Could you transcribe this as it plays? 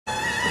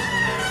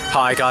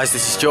Hi guys,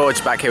 this is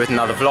George back here with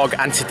another vlog,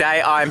 and today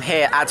I'm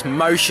here at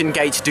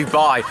Motiongate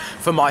Dubai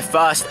for my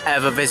first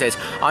ever visit.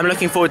 I'm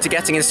looking forward to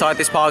getting inside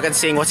this park and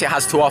seeing what it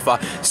has to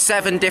offer.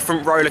 7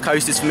 different roller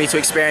coasters for me to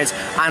experience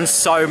and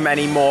so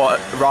many more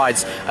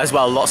rides as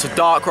well. Lots of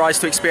dark rides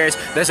to experience.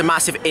 There's a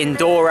massive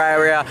indoor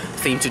area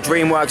themed to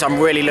DreamWorks. I'm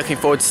really looking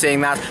forward to seeing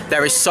that.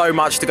 There is so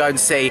much to go and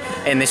see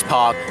in this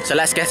park. So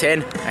let's get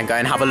in and go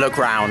and have a look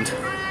round.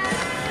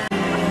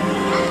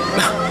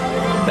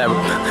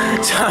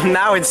 So I'm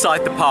now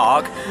inside the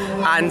park,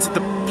 and the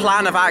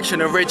plan of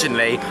action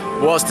originally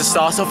was to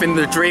start off in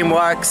the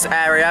DreamWorks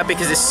area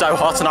because it's so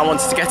hot and I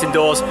wanted to get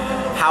indoors.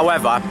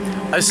 However,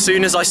 as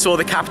soon as I saw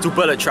the Capital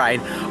Bullet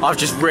Train, I've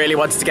just really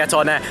wanted to get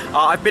on it.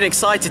 I've been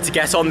excited to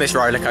get on this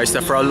roller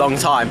coaster for a long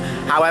time.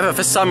 However,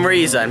 for some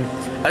reason,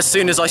 as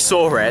soon as I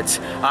saw it,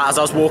 as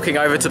I was walking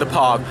over to the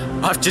park,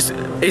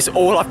 it's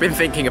all I've been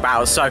thinking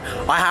about. So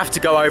I have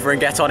to go over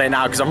and get on it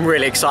now because I'm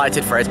really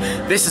excited for it.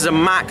 This is a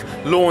Mack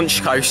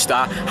launch coaster.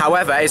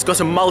 However, it's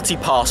got a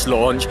multi-pass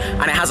launch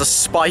and it has a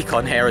spike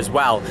on here as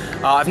well.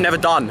 I've never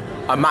done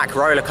a Mack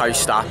roller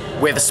coaster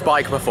with a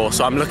spike before,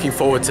 so I'm looking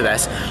forward to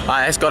this.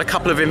 It's got a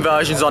couple of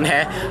inversions on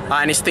here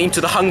and it's themed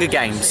to the Hunger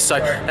Games. So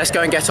let's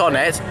go and get on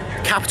it.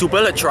 Capital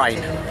Bullet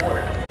Train.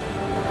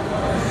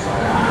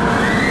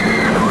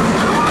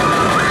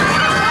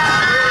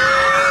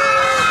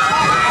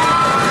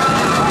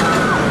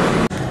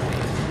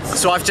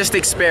 So I've just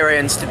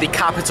experienced the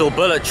Capital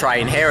Bullet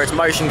Train here at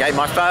Motiongate,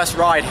 my first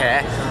ride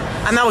here,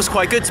 and that was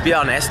quite good, to be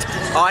honest.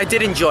 I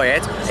did enjoy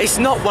it. It's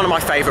not one of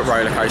my favourite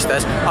roller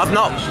coasters. I've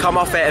not come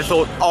off it and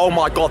thought, oh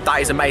my god,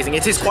 that is amazing.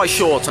 It is quite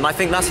short, and I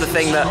think that's the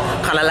thing that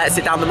kind of lets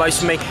it down the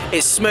most for me.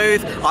 It's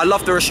smooth. I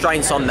love the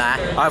restraints on there.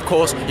 Of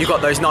course, you've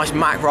got those nice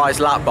Mack Rise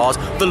lap bars.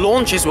 The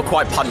launches were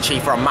quite punchy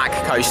for a Mack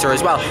coaster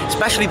as well,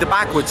 especially the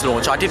backwards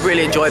launch. I did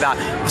really enjoy that.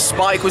 The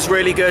spike was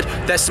really good.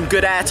 There's some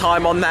good air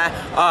time on there,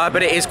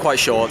 but it is quite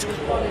short.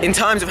 In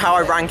terms of how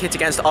I rank it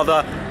against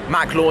other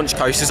Mack launch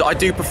coasters, I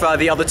do prefer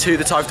the other 2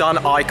 that I've done,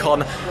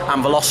 Icon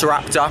and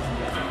Velociraptor.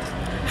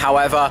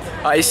 However,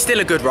 it's still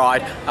a good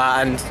ride,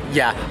 and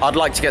yeah, I'd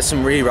like to get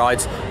some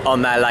re-rides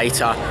on there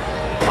later.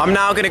 I'm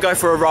now going to go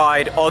for a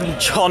ride on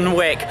John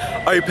Wick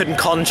Open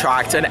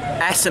Contract, an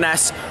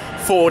S&S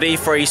 4D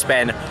free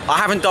spin. I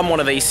haven't done one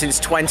of these since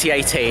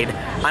 2018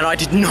 and I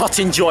did not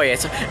enjoy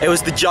it. It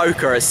was the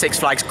Joker at Six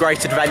Flags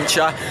Great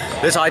Adventure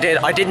that I did.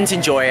 I didn't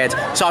enjoy it,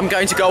 so I'm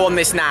going to go on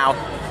this now.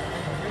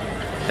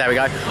 There we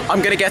go. I'm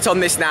going to get on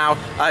this now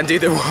and do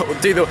the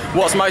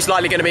what's most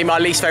likely going to be my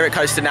least favourite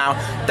coaster now.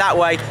 That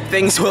way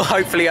things will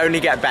hopefully only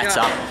get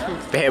better.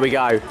 But here we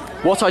go.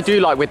 What I do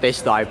like with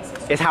this though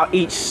is how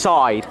each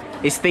side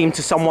is themed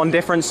to someone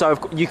different. So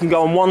you can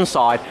go on one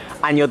side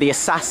and you're the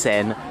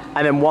assassin,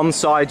 and then one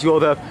side you're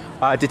the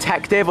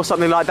detective or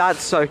something like that.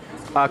 So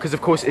because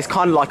of course it's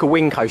kind of like a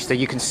wing coaster,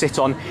 you can sit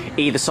on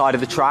either side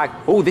of the track.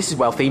 Oh, this is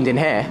well themed in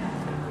here.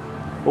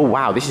 Oh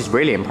wow, this is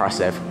really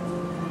impressive.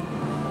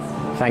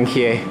 Thank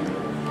you.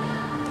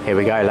 Here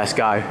we go, let's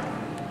go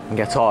and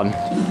get on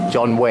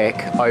John Wick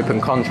Open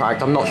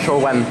Contract. I'm not sure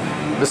when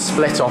the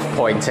split off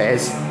point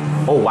is.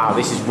 Oh wow,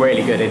 this is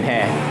really good in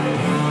here.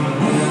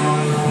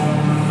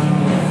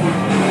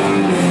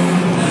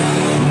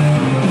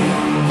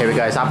 Here we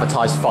go, it's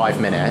advertised 5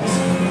 minutes.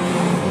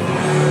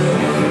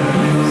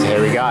 So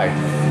here we go.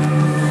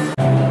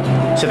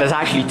 So there's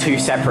actually 2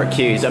 separate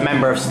queues. A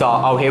member of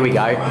staff, oh here we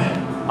go.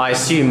 I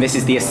assume this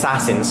is the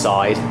assassin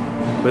side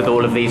with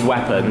all of these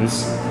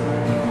weapons.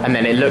 And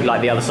then it looked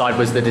like the other side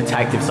was the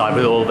detective side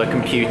with all the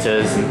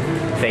computers and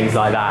things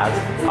like that.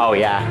 Oh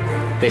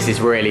yeah, this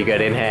is really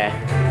good in here.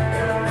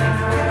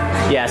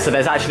 Yeah, so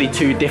there's actually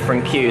 2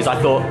 different queues.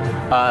 I thought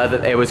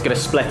that it was going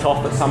to split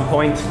off at some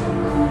point,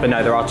 but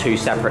no, there are 2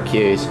 separate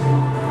queues.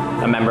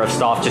 A member of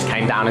staff just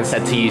came down and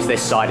said to use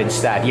this side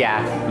instead.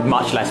 Yeah,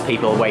 much less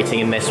people waiting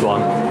in this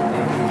one.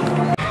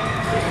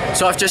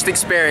 So I've just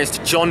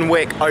experienced John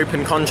Wick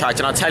Open Contract,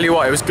 and I'll tell you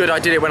what, it was good I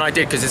did it when I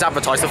did because it's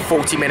advertised a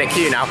 40-minute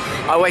queue now.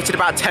 I waited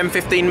about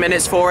 10-15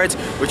 minutes for it,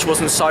 which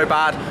wasn't so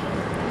bad.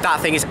 That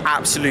thing is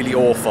absolutely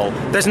awful.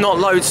 There's not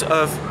loads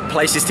of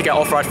places to get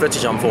off-road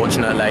footage,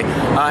 unfortunately.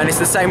 And it's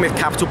the same with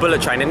Capital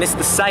Bullet Train, and it's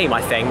the same,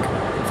 I think,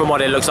 from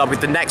what it looks like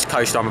with the next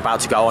coaster I'm about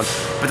to go on.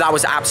 But that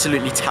was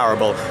absolutely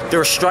terrible. The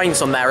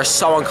restraints on there are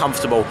so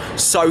uncomfortable,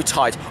 so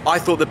tight. I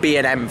thought the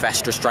B&M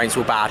vest restraints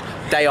were bad.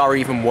 They are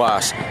even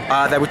worse.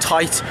 They were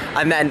tight,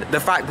 and then the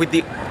fact with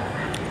the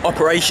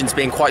operations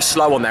being quite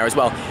slow on there as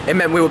well, it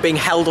meant we were being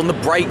held on the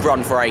brake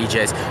run for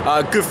ages.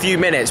 A good few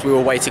minutes we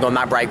were waiting on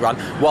that brake run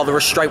while the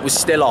restraint was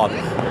still on.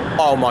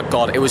 Oh my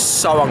god, it was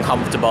so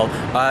uncomfortable.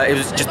 It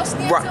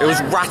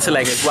was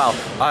rattling as well.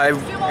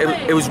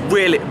 It was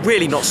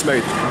really not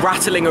smooth.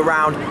 Rattling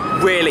around,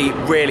 really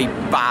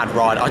bad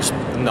ride.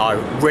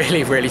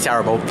 Really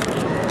terrible.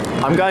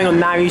 I'm going on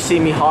Now You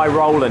See Me High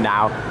Roller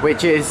now,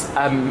 which is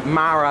a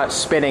Mara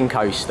spinning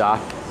coaster.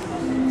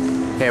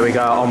 Here we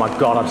go. Oh my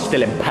god, I'm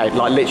still in pain.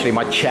 Like literally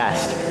my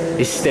chest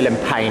is still in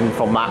pain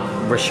from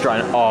that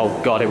restraint. Oh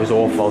god, it was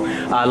awful.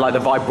 Like the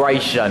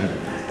vibration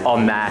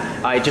on there.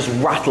 It just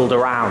rattled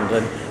around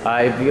and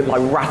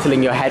like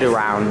rattling your head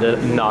around.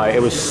 No,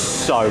 it was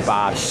so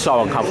bad,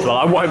 so uncomfortable.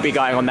 I won't be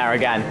going on there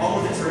again.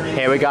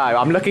 Here we go.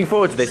 I'm looking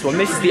forward to this one.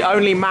 This is the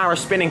only Mara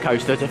spinning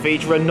coaster to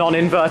feature a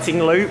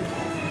non-inverting loop,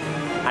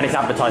 and it's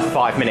advertised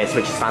 5 minutes,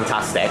 which is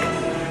fantastic.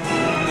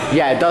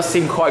 Yeah, it does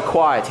seem quite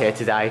quiet here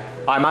today.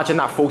 I imagine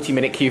that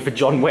 40-minute queue for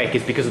John Wick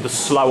is because of the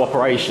slow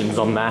operations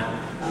on there.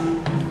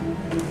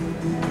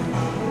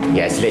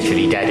 Yeah, it's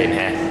literally dead in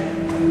here.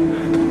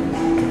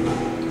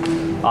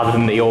 Other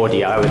than the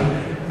audio,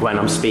 when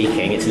I'm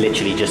speaking, it's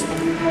literally just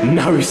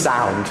no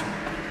sound.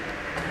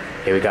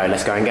 Here we go,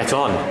 let's go and get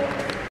on.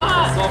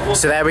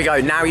 So there we go,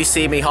 now you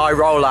see me, High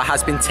Roller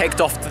has been ticked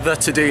off the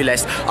to-do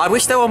list. I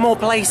wish there were more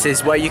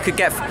places where you could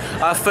get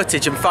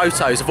footage and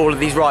photos of all of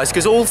these rides,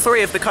 because all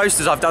 3 of the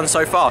coasters I've done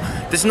so far,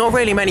 there's not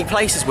really many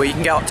places where you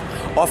can get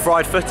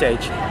off-ride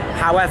footage.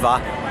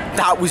 However,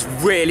 that was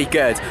really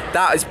good.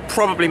 That is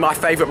probably my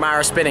favourite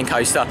Mara spinning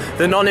coaster.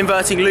 The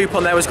non-inverting loop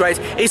on there was great.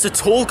 It's a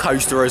tall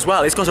coaster as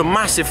well. It's got a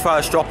massive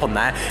first drop on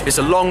there. It's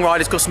a long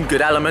ride, it's got some good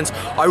elements.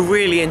 I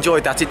really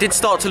enjoyed that. It did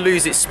start to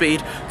lose its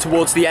speed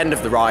towards the end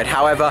of the ride.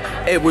 However,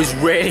 it was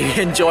really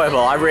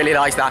enjoyable. I really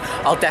liked that.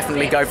 I'll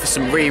definitely go for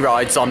some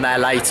re-rides on there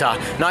later.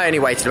 And I only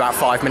waited about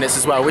 5 minutes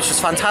as well, which was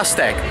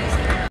fantastic.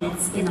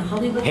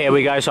 Here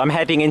we go, so I'm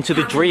heading into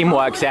the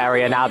DreamWorks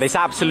area now, this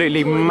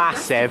absolutely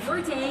massive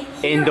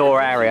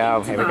indoor area.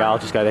 Oh, here we go, I'll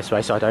just go this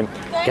way so I don't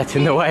get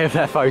in the way of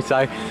their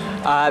photo.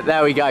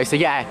 There we go, so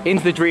yeah,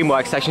 into the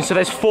DreamWorks section. So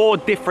there's 4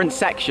 different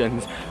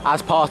sections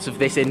as part of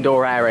this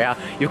indoor area.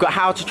 You've got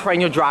How to Train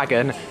Your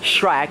Dragon,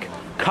 Shrek,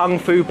 Kung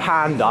Fu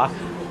Panda,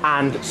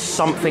 and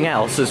something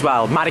else as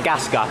well.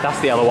 Madagascar, that's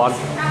the other one.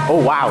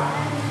 Oh wow,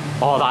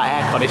 oh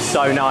that aircon is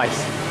so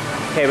nice.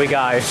 Here we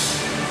go.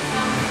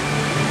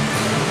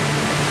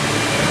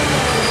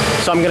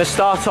 So I'm going to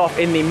start off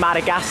in the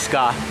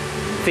Madagascar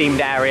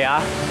themed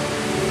area.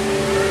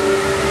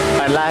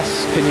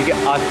 Unless, can you get,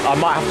 I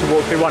might have to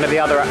walk through one of the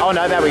other, oh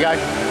no, there we go.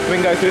 We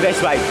can go through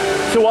this way.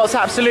 So what's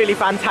absolutely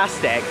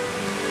fantastic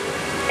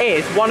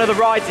is one of the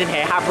rides in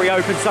here have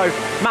reopened. So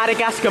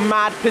Madagascar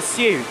Mad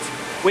Pursuit,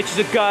 which is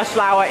a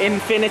Gerstlauer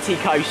Infinity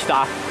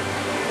coaster.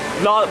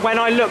 When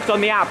I looked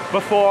on the app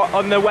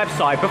on the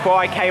website before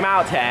I came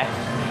out here,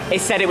 it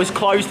said it was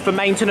closed for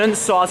maintenance,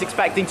 so I was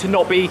expecting to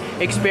not be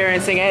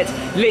experiencing it.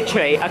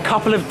 Literally, a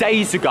couple of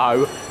days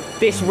ago,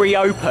 this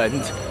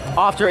reopened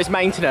after its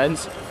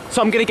maintenance,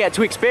 so I'm gonna get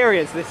to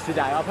experience this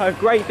today. I've heard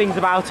great things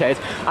about it,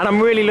 and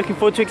I'm really looking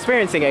forward to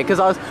experiencing it, because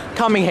I was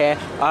coming here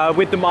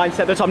with the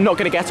mindset that I'm not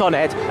gonna get on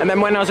it, and then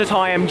when I was at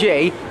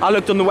IMG, I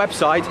looked on the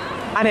website,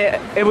 and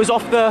it was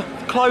off the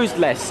closed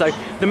list, so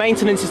the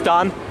maintenance is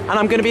done, and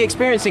I'm gonna be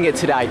experiencing it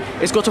today.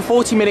 It's got a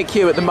 40-minute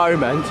queue at the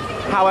moment.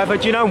 However,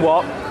 do you know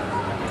what?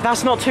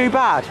 That's not too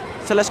bad,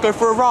 so let's go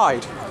for a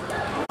ride.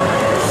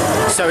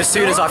 So as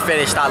soon as I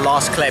finished that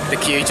last clip, the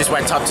queue just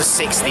went up to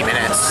 60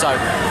 minutes. So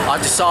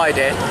I've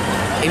decided,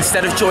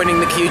 instead of joining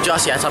the queue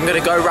just yet, I'm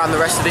gonna go around the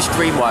rest of this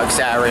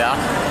DreamWorks area,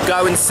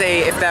 go and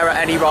see if there are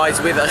any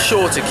rides with a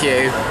shorter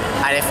queue,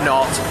 and if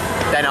not,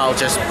 then I'll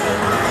just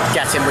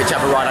get in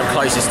whichever ride I'm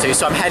closest to.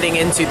 So I'm heading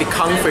into the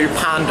Kung Fu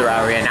Panda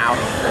area now.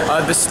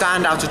 The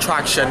standout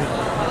attraction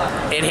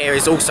in here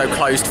is also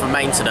closed for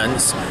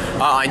maintenance.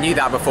 I knew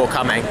that before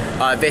coming.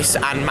 This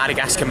and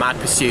Madagascar Mad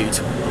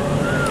Pursuit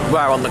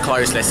were on the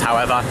closed list,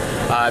 however.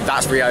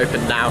 That's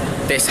reopened now.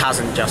 This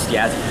hasn't just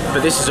yet,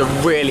 but this is a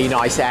really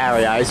nice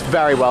area. It's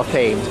very well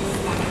themed.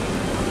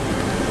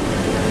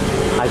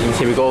 As you can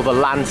see, we've got all the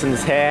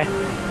lanterns here.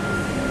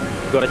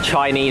 We've got a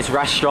Chinese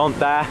restaurant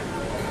there.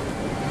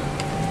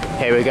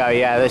 Here we go,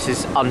 yeah, this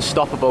is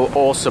Unstoppable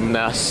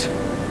Awesomeness,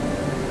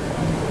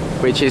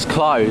 which is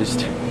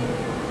closed.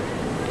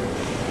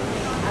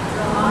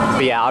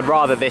 But yeah, I'd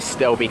rather this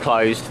still be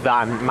closed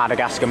than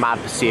Madagascar Mad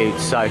Pursuit,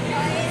 so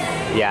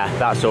yeah,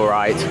 that's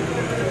alright. I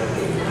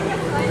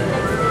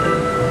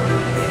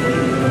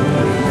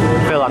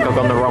feel like I've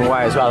gone the wrong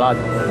way as well.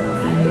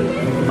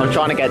 I'm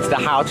trying to get to the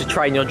How to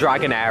Train Your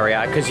Dragon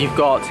area, because you've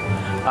got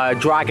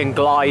Dragon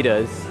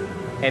Gliders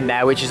in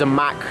there, which is a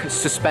Mack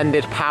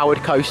suspended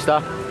powered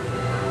coaster.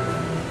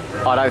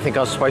 I don't think I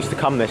was supposed to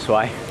come this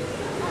way.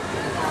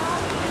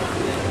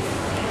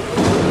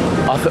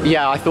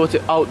 Yeah, I thought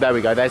it, oh, there we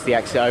go, there's the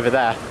exit over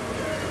there.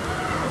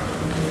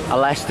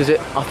 Unless,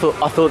 I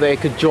thought they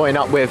could join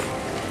up with,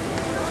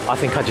 I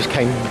think I just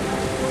came,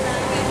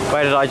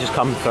 where did I just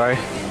come through?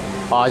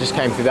 Oh, I just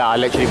came through there, I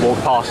literally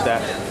walked past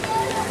it.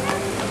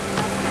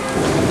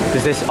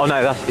 Is this, oh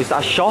no, is that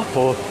a shop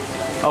or,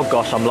 oh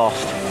gosh, I'm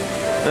lost.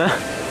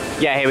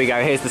 Yeah, here we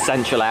go, here's the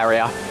central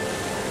area.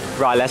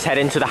 Right, let's head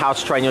into the How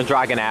to Train Your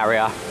Dragon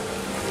area.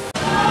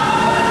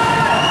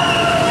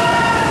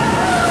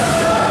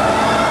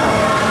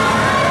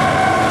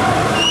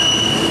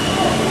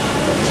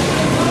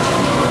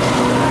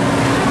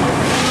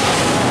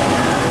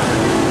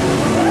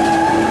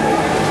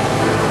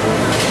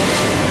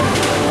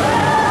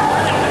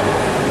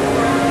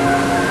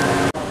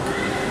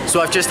 So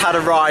I've just had a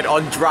ride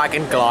on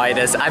dragon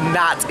gliders, and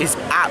that is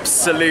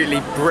absolutely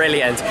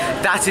brilliant.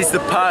 That is the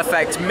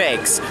perfect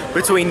mix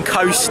between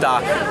coaster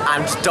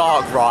and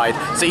dark ride.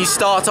 So you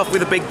start off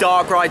with a big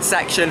dark ride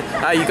section,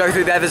 you go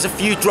through there's a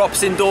few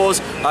drops indoors.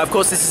 Of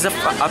course this is a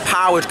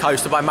powered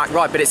coaster by Mack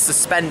Ride, but it's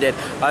suspended,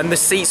 and the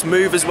seats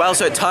move as well,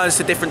 so it turns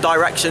to different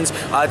directions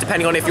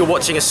depending on if you're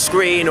watching a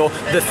screen or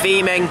the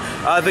theming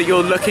that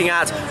you're looking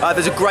at.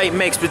 There's a great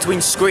mix between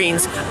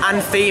screens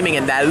and theming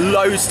in there,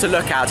 loads to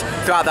look at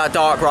throughout that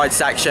dark ride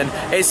section.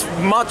 It's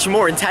much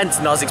more intense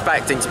than I was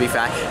expecting, to be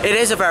fair. It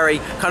is a very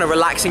kind of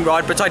relaxing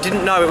ride, but I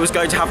didn't know it was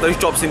going to have those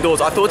drops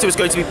indoors. I thought it was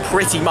going to be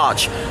pretty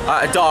much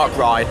a dark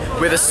ride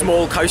with a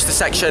small coaster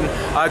section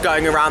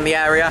going around the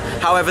area.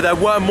 However, there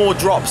were more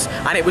drops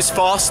and it was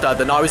faster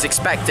than I was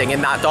expecting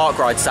in that dark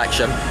ride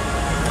section.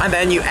 And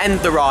then you end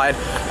the ride,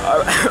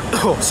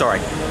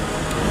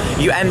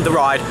 you end the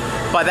ride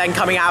by then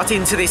coming out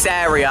into this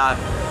area.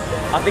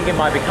 I think it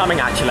might be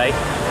coming actually.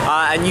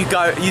 And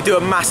you do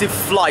a massive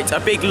flight, a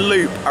big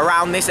loop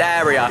around this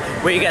area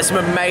where you get some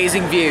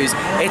amazing views.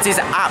 It is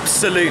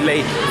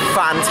absolutely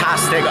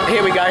fantastic.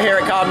 Here we go, here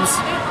it comes.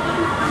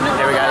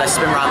 Here we go, let's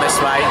spin around this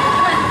way.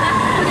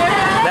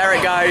 There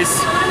it goes.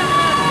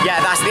 Yeah,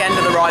 that's the end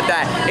of the ride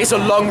there. It's a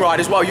long ride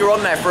as well. You're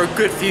on there for a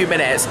good few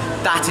minutes.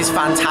 That is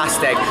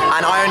fantastic.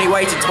 And I only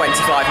waited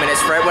 25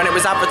 minutes for it when it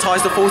was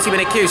advertised a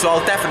 40-minute queue, so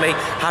I'll definitely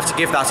have to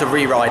give that a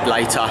re-ride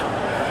later.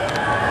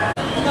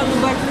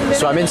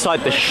 So I'm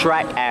inside the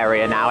Shrek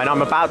area now, and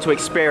I'm about to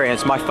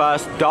experience my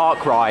first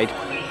dark ride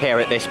here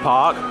at this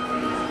park.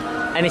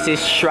 And it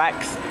is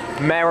Shrek's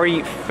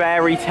Merry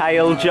Fairy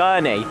Tale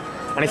Journey.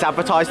 And it's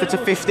advertised at a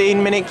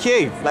 15-minute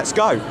queue. Let's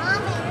go.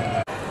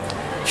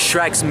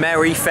 Shrek's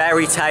Merry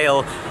Fairy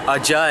Tale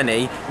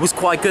Journey was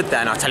quite good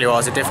then. I tell you what, it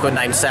was a difficult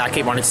name to say. I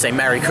keep wanting to say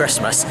Merry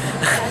Christmas.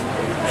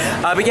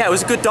 But yeah, it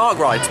was a good dark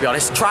ride, to be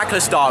honest.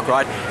 Trackless dark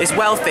ride. It's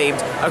well themed,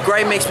 a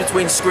great mix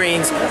between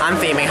screens and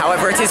theming.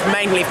 However, it is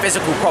mainly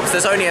physical props.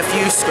 There's only a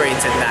few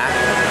screens in there.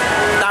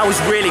 That was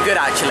really good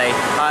actually.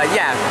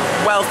 Yeah,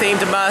 well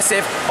themed,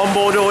 immersive,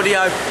 onboard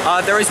audio.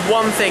 There is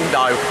one thing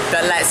though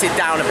that lets it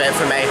down a bit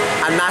for me,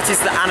 and that is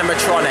the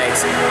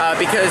animatronics.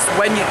 Because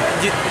when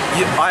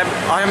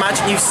I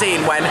imagine you've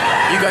seen when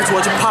you go to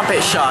watch a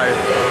puppet show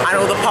and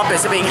all the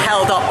puppets are being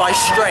held up by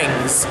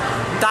strings.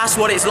 That's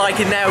what it's like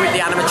in there with the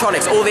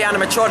animatronics. All the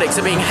animatronics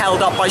are being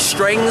held up by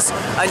strings,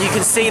 and you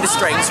can see the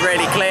strings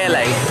really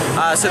clearly.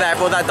 So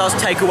therefore that does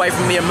take away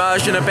from the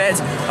immersion a bit.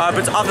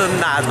 But other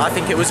than that, I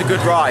think it was a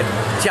good ride.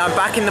 So yeah, I'm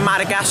back in the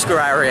Madagascar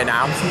area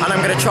now, and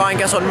I'm going to try and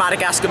get on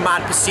Madagascar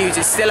Mad Pursuit.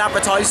 It's still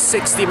advertised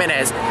 60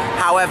 minutes.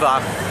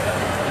 However,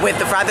 with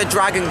the fact that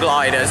Dragon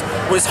Gliders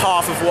was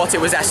half of what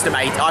it was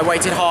estimated, I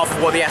waited half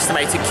of what the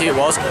estimated queue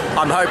was.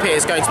 I'm hoping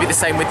it's going to be the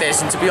same with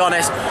this, and to be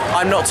honest,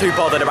 I'm not too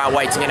bothered about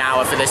waiting an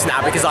hour for this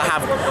now, because I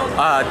have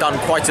done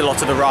quite a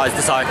lot of the rides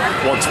that I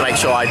want to make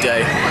sure I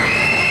do.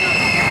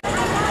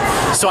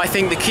 So I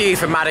think the queue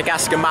for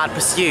Madagascar Mad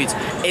Pursuit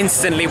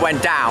instantly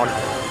went down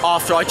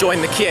after I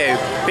joined the queue,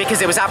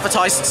 because it was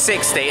advertised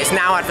 60, it's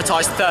now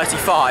advertised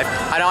 35,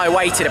 and I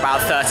waited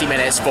about 30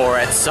 minutes for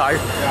it. So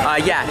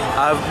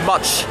yeah,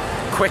 much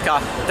quicker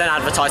than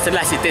advertised,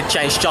 unless it did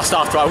change just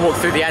after I walked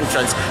through the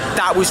entrance.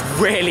 That was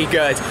really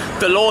good.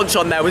 The launch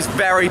on there was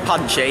very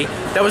punchy.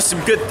 There was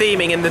some good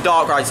theming in the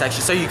dark ride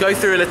section. So you go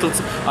through a little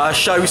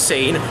show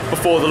scene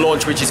before the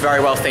launch, which is very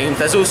well themed.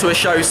 There's also a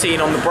show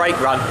scene on the brake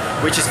run,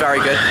 which is very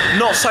good.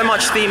 Not so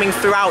much theming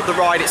throughout the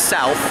ride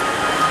itself.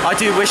 I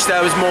do wish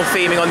there was more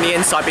theming on the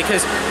inside,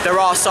 because there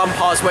are some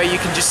parts where you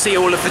can just see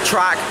all of the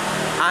track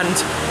and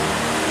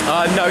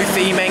no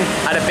theming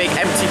and a big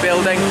empty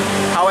building.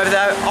 However,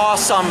 there are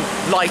some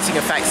lighting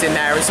effects in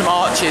there and some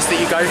arches that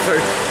you go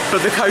through,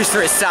 but the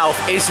coaster itself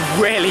is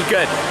really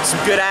good. Some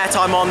good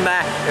airtime on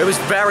there. It was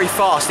very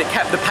fast. It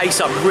kept the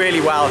pace up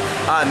really well,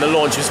 and the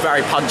launch was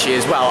very punchy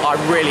as well. I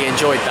really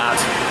enjoyed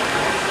that.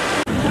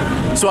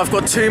 So I've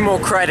got 2 more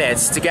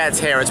credits to get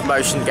here at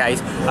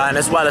Motiongate, and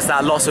as well as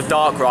that, lots of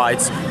dark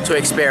rides to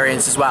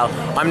experience as well.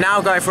 I'm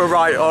now going for a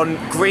ride on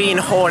Green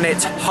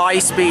Hornet High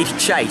Speed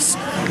Chase,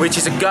 which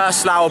is a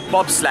Gerstlauer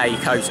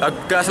bobsled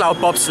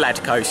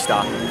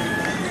coaster.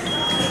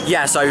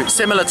 Yeah, so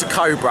similar to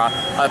Cobra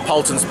at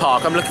Poulton's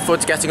Park. I'm looking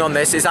forward to getting on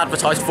this. It's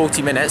advertised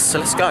 40 minutes, so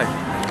let's go.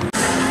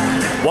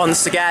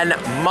 Once again,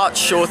 much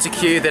shorter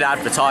queue than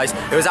advertised.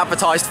 It was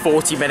advertised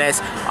 40 minutes.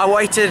 I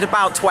waited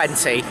about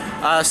 20,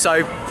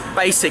 so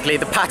basically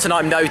the pattern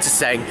I'm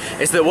noticing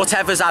is that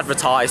whatever's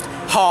advertised,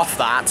 half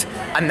that,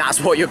 and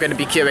that's what you're going to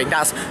be queuing.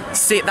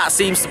 That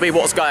seems to be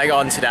what's going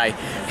on today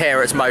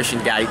here at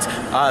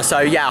Motiongate.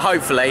 So yeah,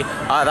 hopefully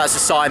that's a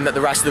sign that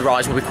the rest of the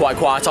rides will be quite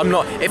quiet.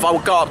 If I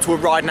would go up to a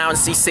ride now and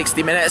see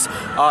 60 minutes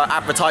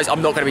advertised,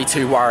 I'm not going to be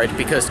too worried,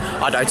 because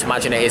I don't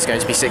imagine it is going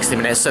to be 60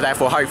 minutes. So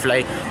therefore,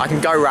 hopefully I can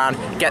go around,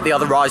 get the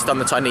other rides done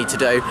that I need to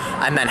do,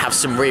 and then have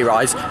some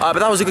re-rides. But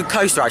that was a good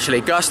coaster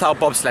actually, Gerstlauer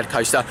bobsled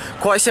coaster,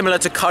 quite similar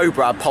to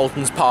Cobra at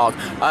Poulton's Park,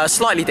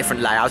 slightly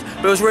different layout,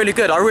 but it was really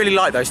good. I really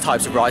like those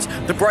types of rides.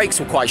 The brakes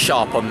were quite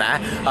sharp on there,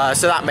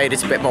 so that made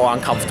it a bit more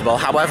uncomfortable.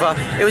 However,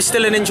 it was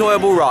still an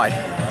enjoyable ride.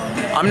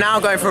 I'm now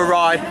going for a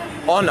ride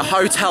on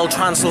Hotel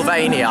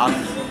Transylvania,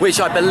 which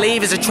I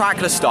believe is a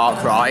trackless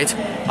dark ride.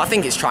 I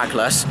think it's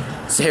trackless.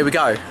 So here we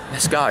go.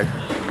 Let's go.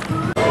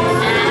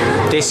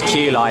 This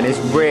queue line is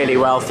really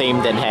well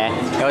themed in here.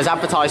 It was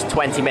advertised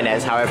 20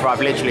 minutes, however,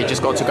 I've literally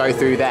just got to go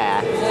through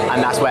there,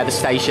 and that's where the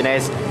station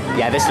is.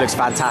 Yeah, this looks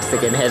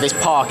fantastic in here. This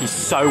park is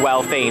so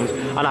well themed,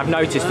 and I've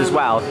noticed as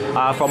well,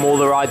 from all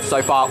the rides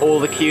so far,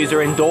 all the queues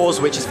are indoors,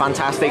 which is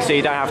fantastic, so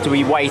you don't have to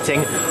be waiting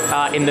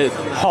in the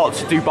hot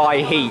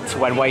Dubai heat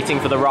when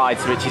waiting for the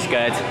rides, which is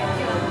good.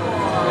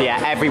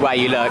 Yeah, everywhere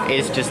you look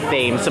is just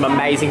themed. Some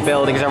amazing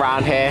buildings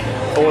around here.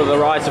 All of the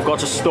rides have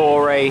got a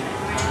story.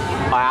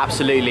 I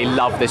absolutely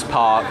love this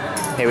park.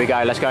 Here we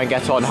go, let's go and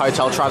get on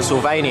Hotel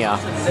Transylvania.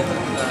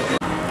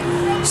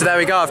 So there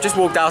we go, I've just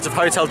walked out of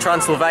Hotel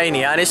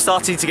Transylvania and it's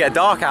starting to get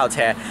dark out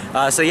here.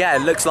 So yeah,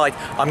 it looks like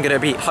I'm gonna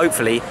be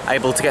hopefully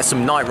able to get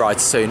some night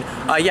rides soon.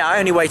 Yeah, I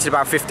only waited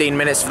about 15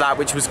 minutes for that,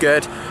 which was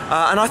good.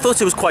 And I thought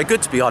it was quite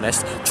good, to be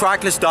honest.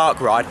 Trackless dark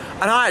ride,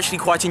 and I actually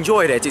quite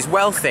enjoyed it. It's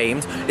well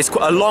themed, it's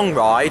quite a long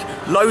ride,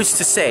 loads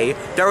to see.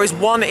 There is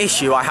one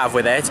issue I have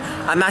with it,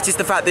 and that is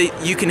the fact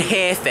that you can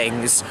hear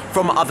things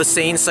from other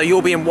scenes. So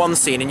you'll be in one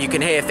scene and you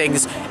can hear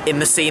things in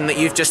the scene that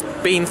you've just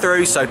been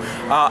through. So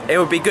it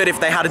would be good if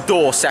they had a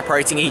door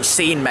separating each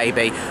scene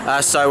maybe,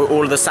 so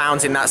all of the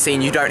sounds in that scene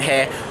you don't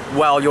hear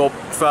while you're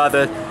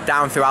further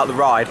down throughout the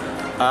ride.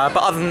 But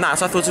other than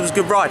that, I thought it was a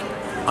good ride.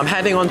 I'm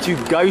heading on to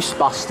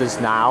Ghostbusters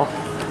now,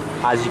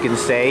 as you can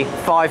see.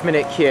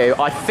 5-minute queue.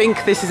 I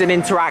think this is an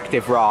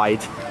interactive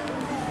ride,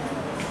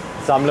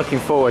 so I'm looking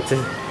forward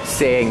to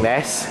seeing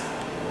this.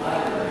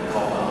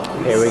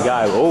 Here we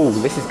go. Oh,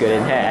 this is good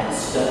in here.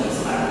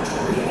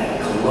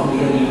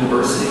 Columbia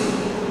University.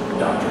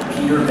 Dr.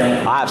 Peter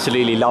Van. I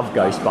absolutely love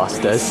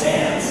Ghostbusters.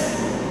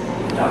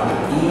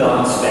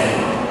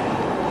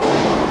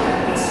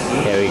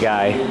 Here we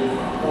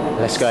go.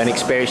 Let's go and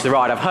experience the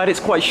ride. I've heard it's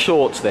quite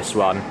short, this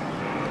one.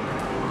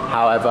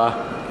 However,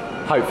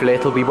 hopefully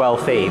it'll be well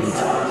themed.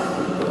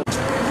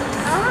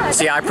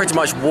 So yeah, I pretty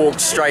much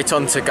walked straight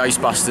onto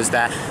Ghostbusters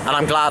there, and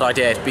I'm glad I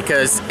did,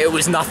 because it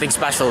was nothing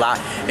special. That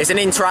it's an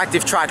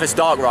interactive trackless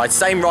dark ride,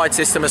 same ride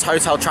system as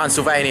Hotel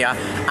Transylvania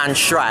and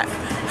Shrek.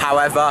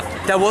 However,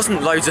 there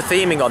wasn't loads of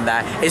theming on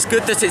there. It's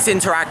good that it's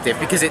interactive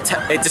because it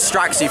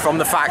distracts you from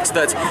the fact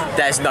that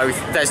there's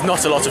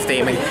not a lot of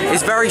theming.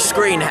 It's very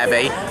screen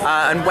heavy,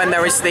 and when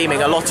there is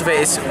theming, a lot of it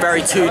is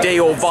very 2D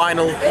or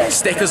vinyl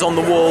stickers on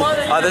the wall.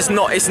 It's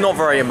not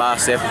very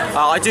immersive.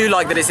 I do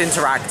like that it's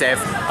interactive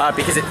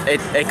because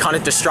it kind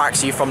of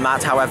distracts you from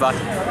that. However,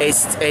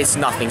 it's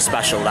nothing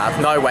special.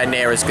 That nowhere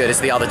near as good as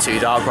the other two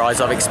dark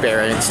rides I've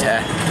experienced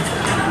here.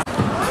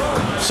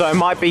 So it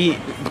might be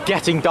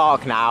getting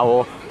dark now,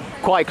 or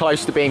quite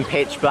close to being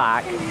pitch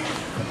black.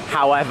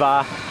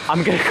 However,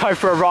 I'm gonna go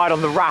for a ride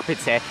on the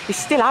rapids here. It's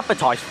still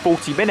advertised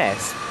 40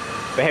 minutes,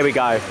 but here we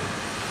go.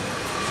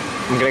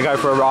 I'm gonna go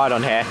for a ride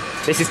on here.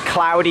 This is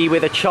Cloudy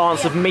with a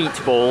Chance of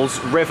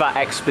Meatballs River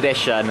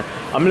Expedition.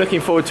 I'm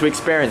looking forward to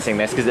experiencing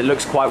this because it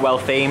looks quite well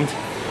themed.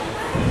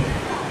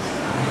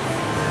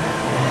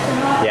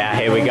 Yeah,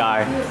 here we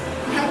go.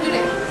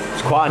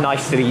 It's quite a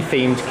nicely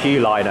themed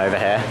queue line over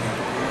here.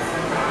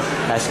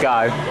 Let's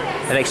go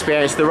and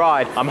experience the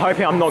ride. I'm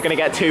hoping I'm not going to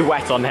get too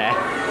wet on here.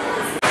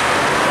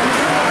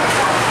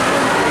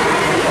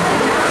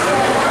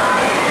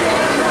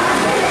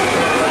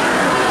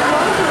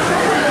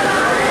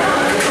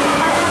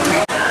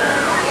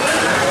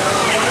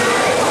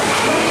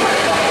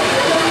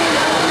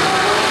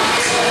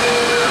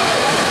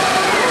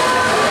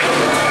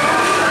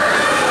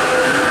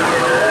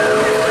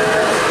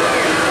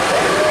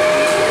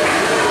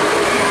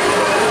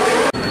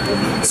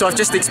 So I've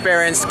just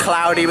experienced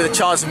Cloudy with a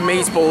Chance of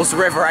Meatballs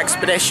River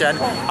Expedition.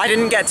 I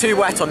didn't get too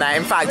wet on there.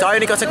 In fact, I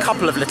only got a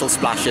couple of little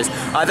splashes.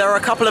 There are a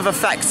couple of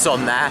effects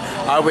on there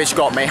which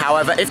got me.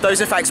 However, if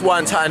those effects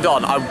weren't turned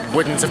on, I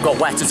wouldn't have got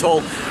wet at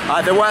all.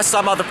 There were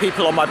some other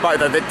people on my boat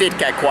though that did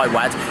get quite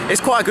wet.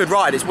 It's quite a good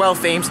ride. It's well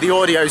themed. The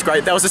audio is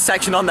great. There was a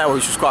section on there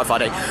which was quite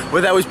funny,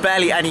 where there was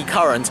barely any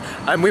current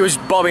and we was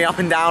bobbing up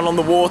and down on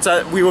the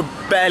water. We were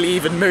barely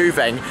even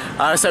moving,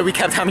 so we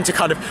kept having to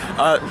kind of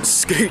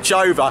scooch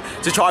over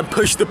to try and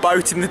push the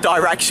boat in the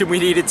direction we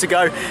needed to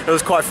go. It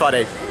was quite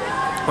funny.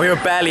 We were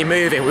barely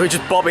moving, we were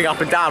just bobbing up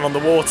and down on the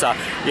water.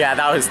 Yeah,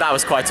 that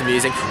was quite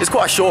amusing. It's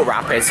quite a short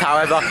rapids,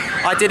 however,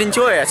 I did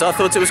enjoy it. I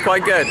thought it was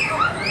quite good.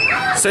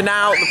 So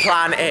now the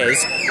plan is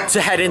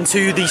to head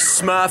into the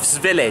Smurfs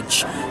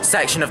Village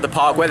section of the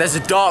park, where there's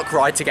a dark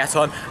ride to get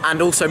on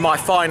and also my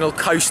final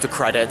coaster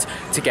credit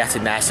to get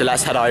in there. So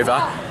let's head over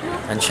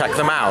and check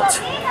them out.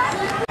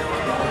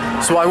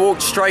 So I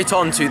walked straight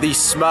on to the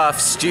Smurf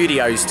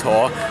Studios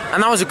tour,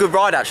 and that was a good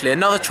ride actually.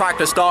 Another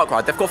trackless dark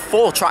ride. They've got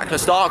 4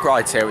 trackless dark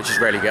rides here, which is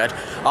really good.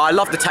 I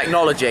love the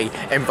technology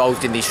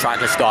involved in these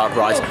trackless dark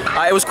rides.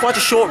 It was quite a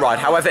short ride,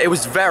 however, it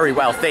was very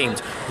well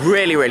themed.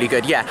 Really, really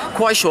good. Yeah,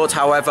 quite short,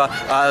 however.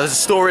 There's a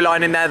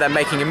storyline in there, they're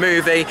making a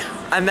movie,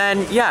 and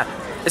then, yeah,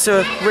 it's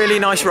a really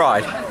nice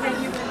ride.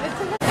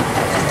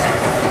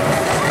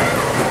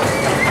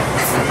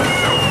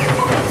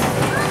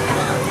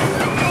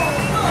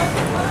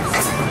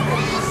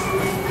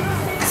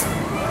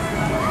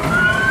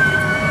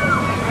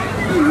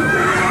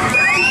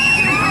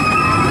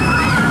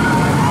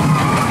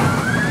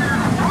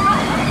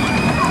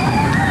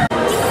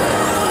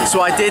 So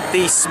I did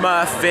the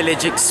Smurf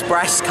Village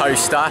Express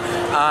coaster,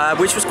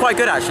 which was quite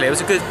good actually. It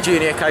was a good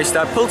junior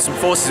coaster. Pulled some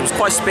forces, it was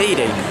quite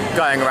speedy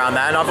going around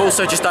there. And I've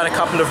also just done a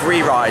couple of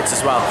re-rides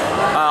as well.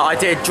 I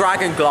did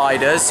Dragon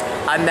Gliders,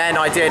 and then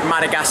I did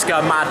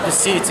Madagascar Mad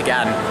Pursuit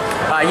again.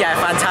 Yeah,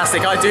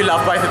 fantastic. I do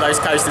love both of those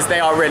coasters. They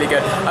are really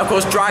good. Of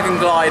course,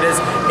 Dragon Gliders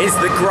is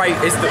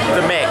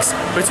the mix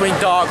between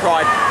dark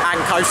ride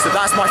and coaster.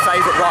 That's my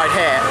favourite ride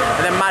here.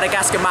 And then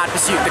Madagascar Mad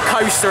Pursuit, the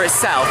coaster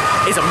itself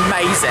is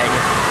amazing.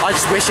 I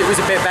just wish it was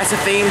a bit better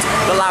themed.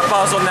 The lap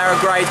bars on there are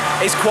great.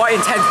 It's quite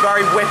intense,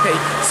 very whippy.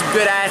 Some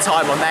good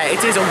airtime on there.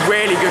 It is a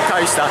really good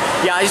coaster.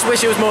 Yeah, I just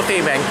wish it was more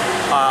theming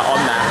on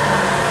there.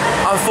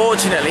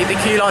 Unfortunately, the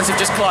queue lines have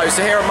just closed.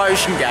 So here at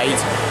Motiongate,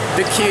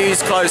 the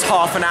queues close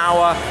half an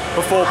hour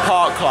before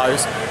park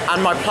close.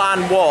 And my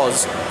plan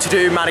was to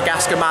do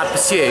Madagascar Mad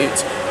Pursuit,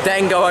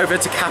 then go over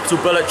to Capital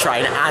Bullet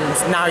Train,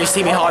 and now you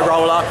see me high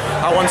roller.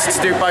 I wanted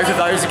to do both of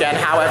those again,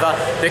 however,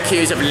 the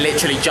queues have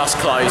literally just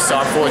closed, so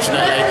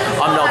unfortunately,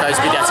 I'm not going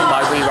to be getting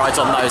my re-rides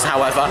on those.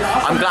 However,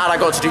 I'm glad I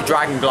got to do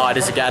Dragon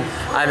Gliders again,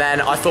 and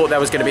then I thought there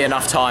was going to be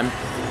enough time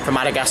for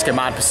Madagascar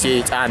Mad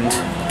Pursuit and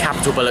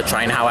Capital Bullet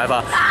Train.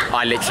 However,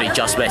 I literally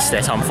just missed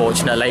it,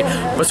 unfortunately.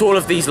 But all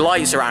of these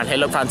lights around here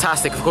look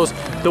fantastic. Of course,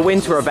 the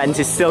winter event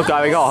is still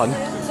going on.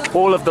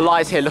 All of the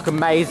lights here look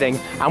amazing,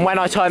 and when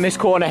I turn this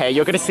corner here,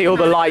 you're going to see all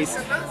the lights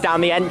down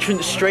the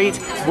entrance street,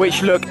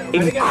 which look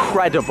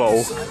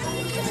incredible.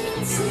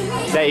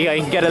 There you go,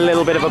 you can get a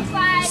little bit of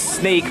a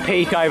sneak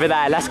peek over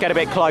there. Let's get a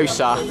bit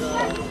closer.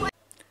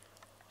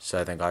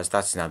 So then guys,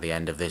 that's now the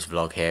end of this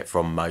vlog here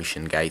from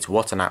Motiongate.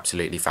 What an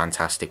absolutely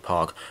fantastic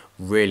park.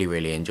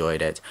 Really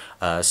enjoyed it.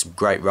 Some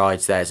great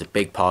rides there. It's a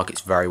big park,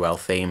 it's very well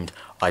themed.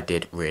 I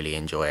did really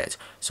enjoy it.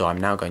 So I'm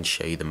now going to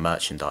show you the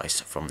merchandise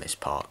from this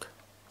park.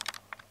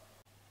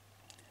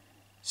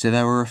 So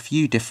there were a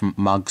few different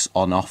mugs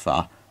on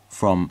offer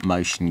from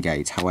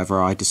Motiongate.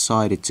 However, I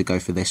decided to go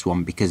for this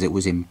one because it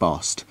was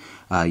embossed.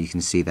 You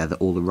can see there that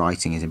all the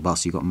writing is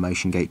embossed. You've got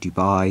Motiongate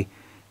Dubai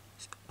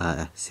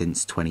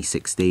since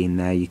 2016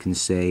 there, you can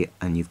see,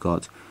 and you've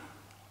got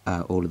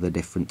all of the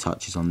different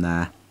touches on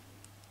there,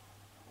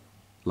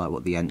 like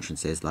what the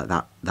entrance is, like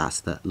that.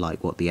 That's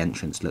like what the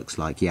entrance looks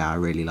like. Yeah, I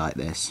really like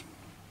this.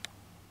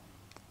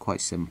 Quite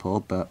simple,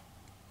 but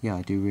yeah,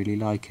 I do really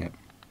like it.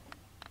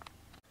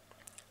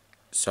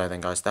 So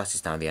then guys, that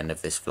is now the end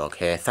of this vlog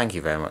here. Thank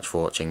you very much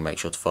for watching. Make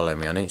sure to follow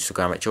me on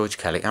Instagram at George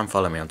Kelly and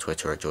follow me on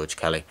Twitter at George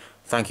Kelly.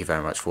 Thank you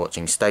very much for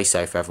watching. Stay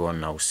safe everyone,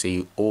 and I'll see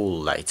you all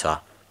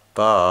later.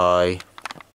 Bye.